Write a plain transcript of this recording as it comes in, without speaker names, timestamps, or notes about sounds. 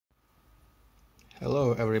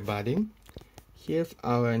Hello everybody, here's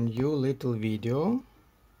our new little video.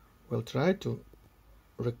 We'll try to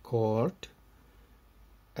record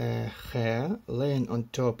a hair laying on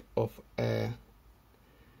top of a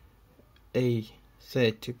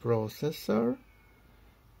A13 processor,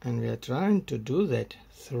 and we are trying to do that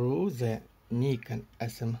through the Nikon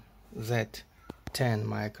smz-10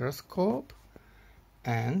 microscope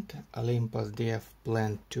and Olympus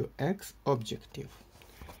DF2X objective.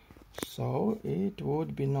 So it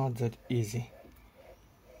would be not that easy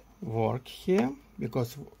work here,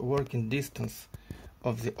 because working distance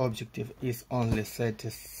of the objective is only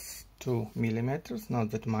 32 millimeters,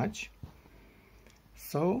 not that much.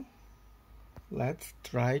 So let's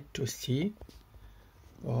try to see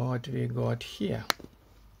what we got here.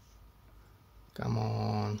 Come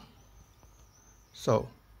on. So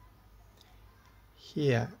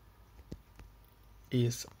here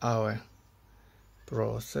is our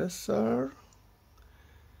processor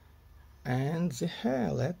and the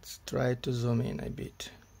hair. Let's try to zoom in a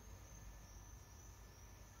bit.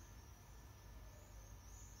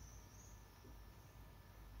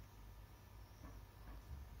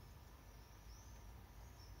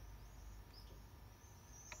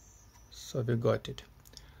 So we got it.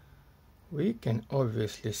 We can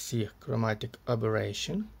obviously see chromatic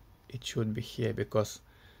aberration. It should be here because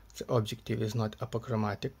the objective is not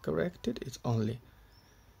apochromatic corrected, it's only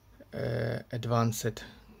advanced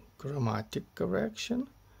chromatic correction.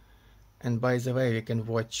 And by the way, we can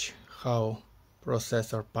watch how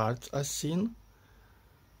processor parts are seen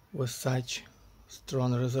with such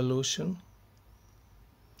strong resolution.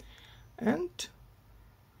 And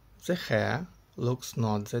the hair looks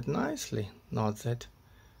not that nicely, not that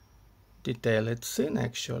detailed thin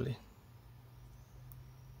actually.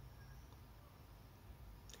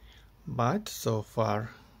 But so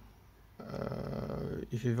far,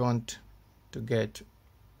 if you want to get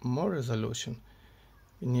more resolution,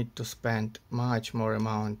 you need to spend much more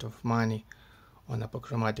amount of money on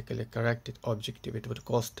apochromatically corrected objective. It would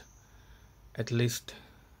cost at least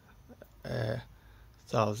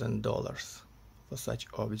 $1,000 for such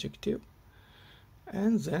objective.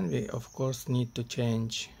 And then we of course need to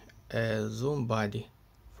change a zoom body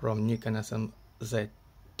from Nikon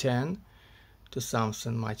smz-10 to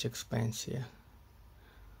something much expensive.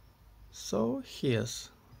 So here's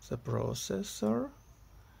the processor,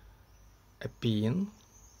 a pin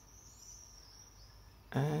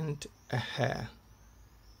and a hair.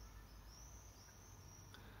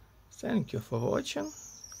 Thank you for watching.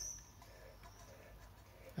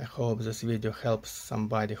 I hope this video helps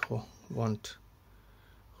somebody who wants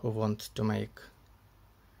to make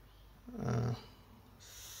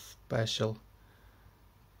special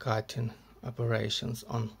cutting operations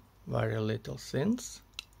on very little things.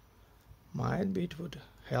 Might be it would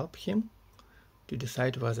help him to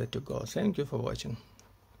decide whether to go. Thank you for watching.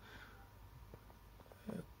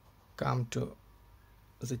 Come to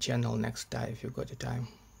the channel next time if you got the time.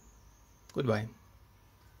 Goodbye.